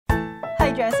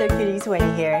Hi Dresser Cuties,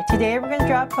 Winnie here. Today we're going to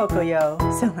draw Pokoyo,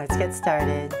 so let's get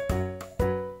started.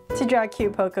 To draw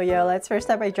cute Pokoyo, let's first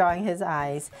start by drawing his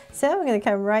eyes. So I'm going to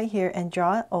come right here and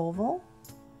draw an oval.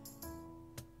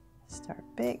 Start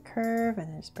big curve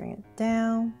and then just bring it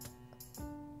down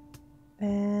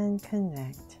and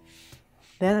connect.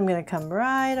 Then I'm going to come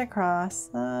right across,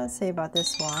 let's say about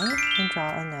this wide, and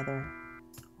draw another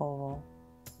oval.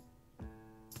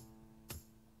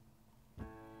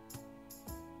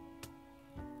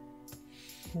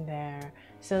 There.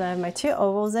 So that I have my two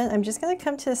ovals in, I'm just going to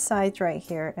come to the sides right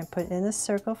here and put in a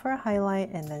circle for a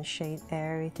highlight and then shade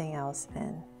everything else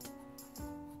in.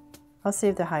 I'll see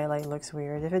if the highlight looks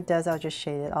weird. If it does, I'll just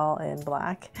shade it all in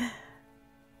black.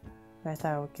 But I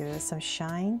thought I would give it some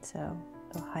shine, so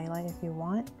the highlight if you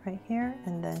want right here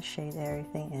and then shade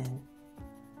everything in.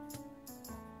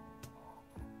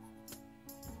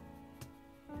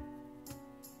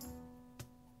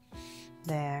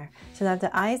 There. So now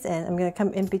the eyes in, I'm going to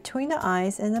come in between the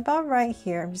eyes and about right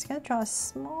here, I'm just going to draw a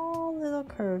small little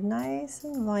curve, nice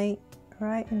and light,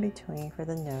 right in between for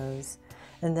the nose.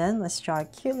 And then let's draw a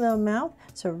cute little mouth.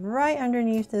 So right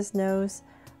underneath this nose,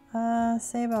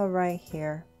 say about right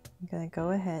here, I'm going to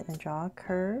go ahead and draw a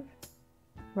curve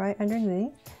right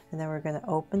underneath. And then we're going to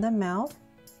open the mouth.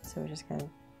 So we're just going to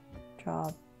draw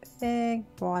a big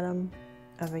bottom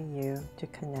of a U to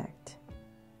connect.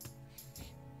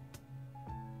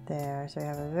 There, so we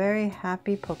have a very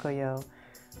happy Pokoyo.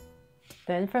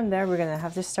 Then from there we're gonna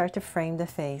have to start to frame the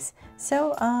face.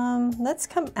 So let's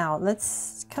come out,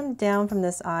 let's come down from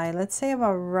this eye, let's say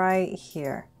about right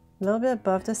here, a little bit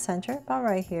above the center, about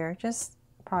right here, just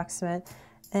approximate.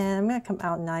 And I'm gonna come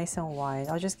out nice and wide.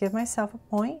 I'll just give myself a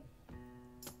point,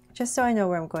 just so I know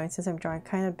where I'm going since I'm drawing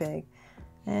kind of big,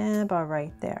 and about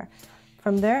right there.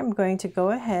 From there, I'm going to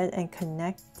go ahead and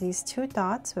connect these two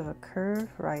dots with a curve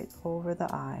right over the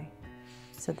eye.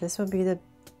 So this will be the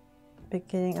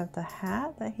beginning of the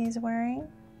hat that he's wearing.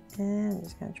 And I'm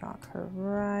just going to draw a curve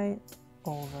right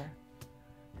over.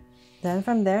 Then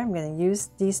from there, I'm going to use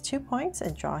these 2 points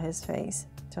and draw his face.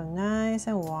 So nice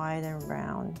and wide and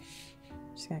round.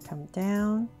 Just going to come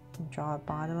down and draw a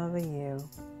bottom of a U.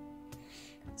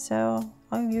 So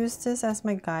I'll use this as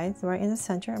my guide right in the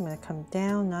center. I'm going to come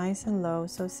down nice and low,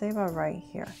 so say about right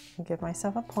here, and give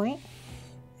myself a point.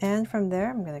 And from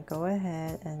there, I'm going to go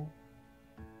ahead and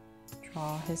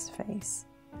draw his face.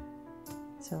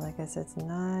 So like I said, it's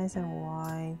nice and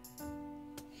wide.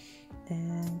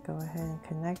 And go ahead and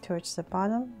connect towards the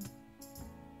bottom.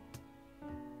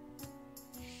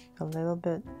 A little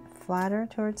bit flatter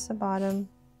towards the bottom.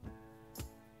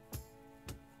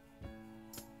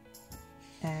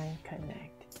 And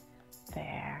connect.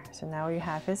 There. So now we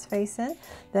have his face in.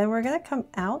 Then we're going to come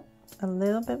out a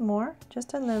little bit more,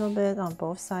 just a little bit on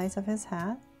both sides of his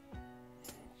hat.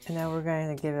 And then we're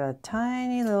going to give it a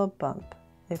tiny little bump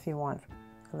if you want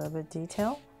a little bit of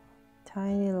detail.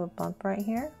 Tiny little bump right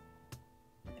here.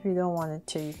 If you don't want it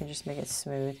to, you can just make it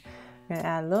smooth. We're going to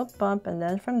add a little bump, and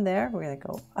then from there we're going to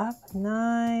go up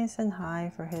nice and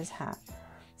high for his hat.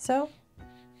 So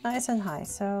nice and high.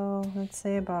 So let's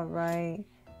say about right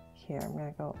here. I'm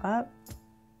going to go up.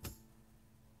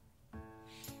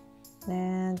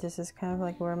 And this is kind of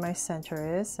like where my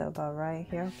center is. So about right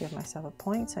here, I'll give myself a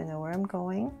point so I know where I'm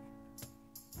going.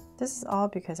 This is all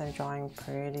because I'm drawing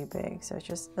pretty big. So it's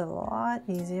just a lot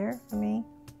easier for me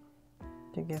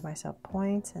to give myself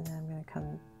points. And then I'm going to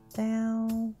come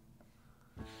down.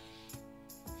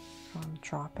 I'm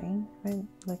dropping. Right?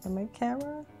 Look at my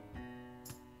camera.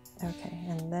 Okay,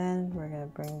 and then we're going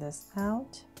to bring this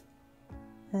out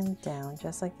and down,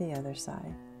 just like the other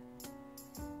side.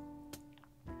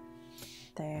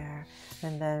 There.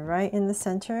 And then right in the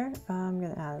center, I'm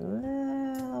going to add a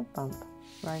little bump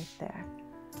right there.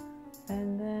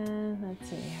 And then, let's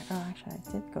see here. Oh, actually,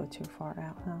 I did go too far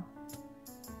out, huh?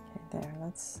 Okay, there.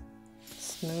 Let's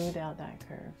smooth out that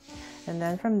curve. And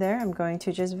then from there, I'm going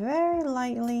to just very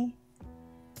lightly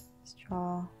just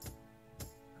draw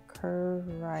curve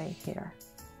right here.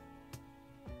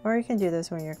 Or you can do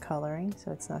this when you're coloring,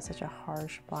 so it's not such a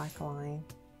harsh black line.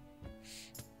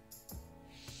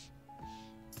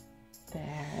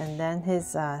 There, and then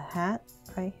his hat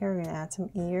right here, we're going to add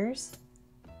some ears.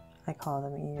 I call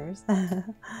them ears.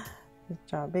 Just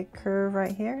draw a big curve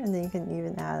right here, and then you can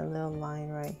even add a little line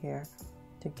right here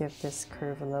to give this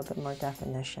curve a little bit more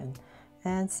definition.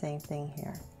 And same thing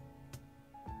here.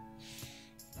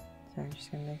 So I'm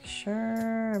just going to make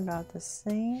sure about the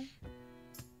same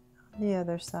on the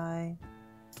other side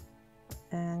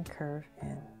and curve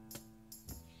in.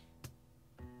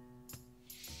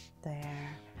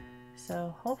 There.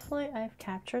 So hopefully I've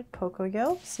captured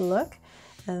Pokoyo's look.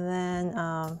 And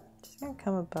then Just gonna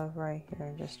come above right here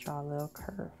and just draw a little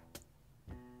curve.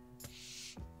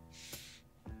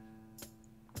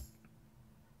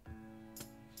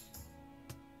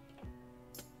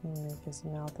 Make his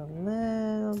mouth a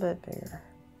little bit bigger.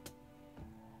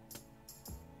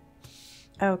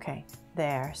 Okay,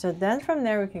 there. So then from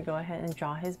there we can go ahead and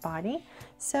draw his body.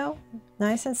 So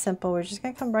nice and simple. We're just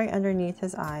gonna come right underneath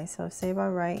his eye. So say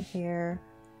about right here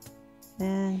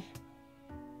and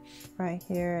right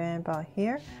here and about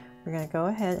here. We're gonna go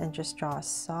ahead and just draw a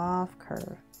soft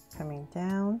curve coming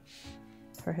down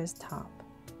for his top.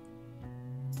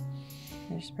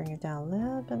 And just bring it down a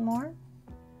little bit more.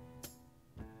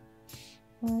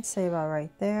 And say about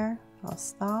right there. I'll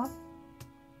stop.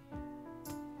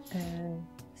 And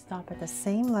stop at the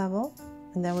same level,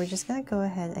 and then we're just going to go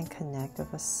ahead and connect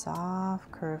with a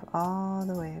soft curve all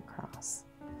the way across.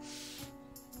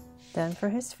 Then for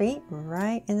his feet,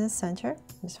 right in the center,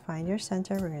 just find your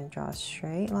center. We're going to draw a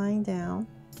straight line down,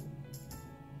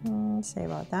 say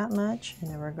about that much,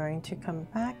 and then we're going to come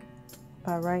back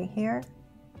about right here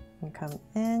and come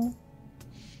in.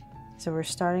 So we're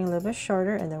starting a little bit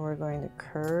shorter, and then we're going to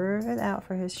curve it out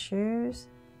for his shoes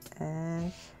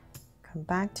and come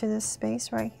back to this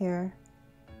space right here,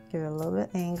 give it a little bit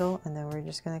angle, and then we're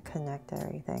just going to connect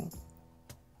everything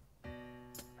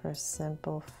for a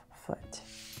simple foot.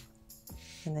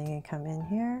 And then you come in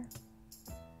here,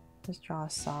 just draw a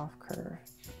soft curve.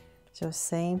 So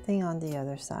same thing on the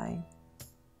other side.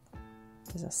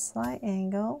 There's a slight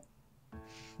angle,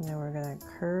 and then we're going to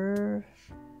curve.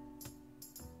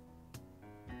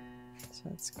 So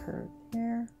it's curved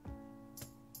here.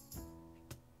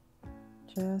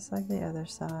 Just like the other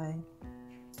side.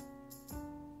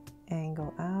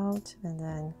 Angle out and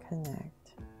then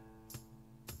connect.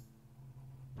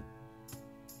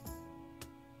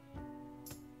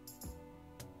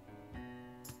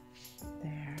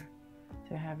 There.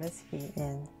 To have his feet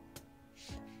in.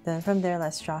 Then from there,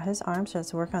 let's draw his arms. So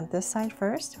let's work on this side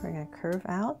first. We're going to curve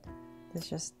out. This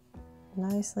just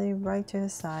nicely right to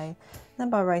his side. And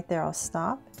about right there, I'll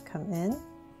stop, come in.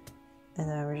 And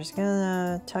then we're just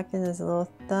gonna tuck in this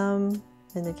little thumb,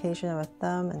 indication of a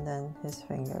thumb, and then his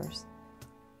fingers.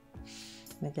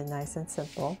 Make it nice and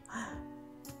simple.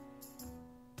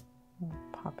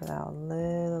 Pop it out a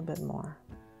little bit more.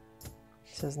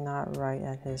 This is not right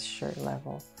at his shirt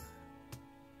level.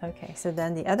 Okay, so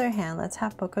then the other hand, let's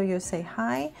have Pokoyo say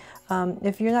hi.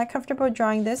 If you're not comfortable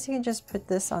drawing this, you can just put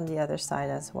this on the other side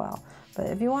as well. But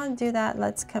if you want to do that,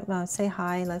 let's come say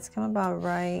hi. Let's come about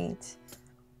right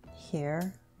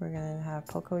here. We're going to have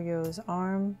Pokoyo's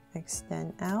arm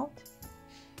extend out.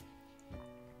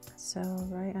 So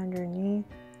right underneath,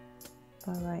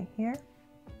 about right here.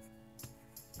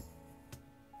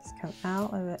 Just come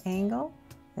out of an angle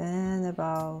and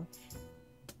about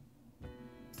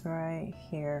right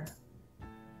here.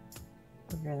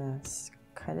 We're going to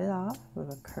cut it off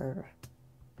with a curve.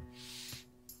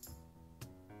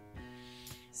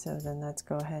 So then let's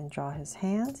go ahead and draw his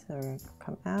hand. So we're going to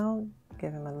come out,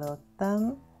 give him a little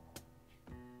thumb,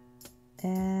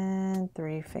 and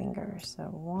 3 fingers. So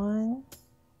 1,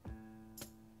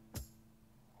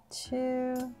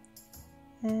 2,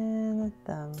 and a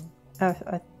thumb.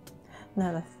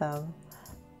 Not a thumb,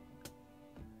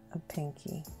 a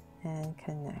pinky, and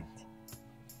connect.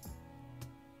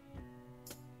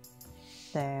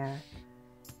 There.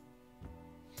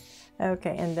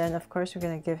 Okay, and then of course we're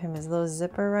going to give him his little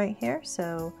zipper right here.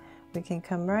 So we can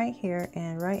come right here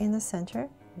and right in the center,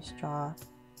 just draw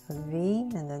a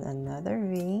V and then another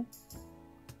V.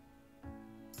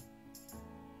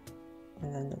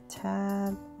 And then the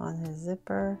tab on his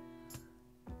zipper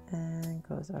and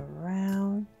goes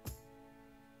around.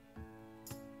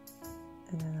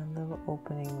 And then a little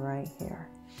opening right here.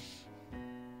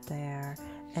 There.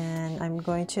 And I'm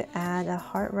going to add a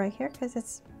heart right here because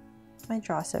it's my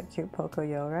Draw So Cute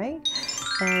Pokoyo, right?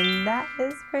 And that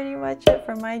is pretty much it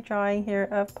for my drawing here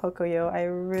of Pokoyo. I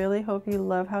really hope you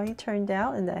love how he turned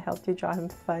out and that helped you draw him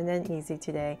fun and easy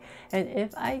today. And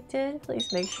if I did,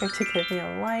 please make sure to give me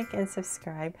a like and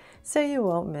subscribe so you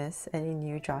won't miss any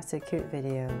new Draw So Cute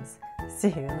videos. See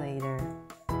you later.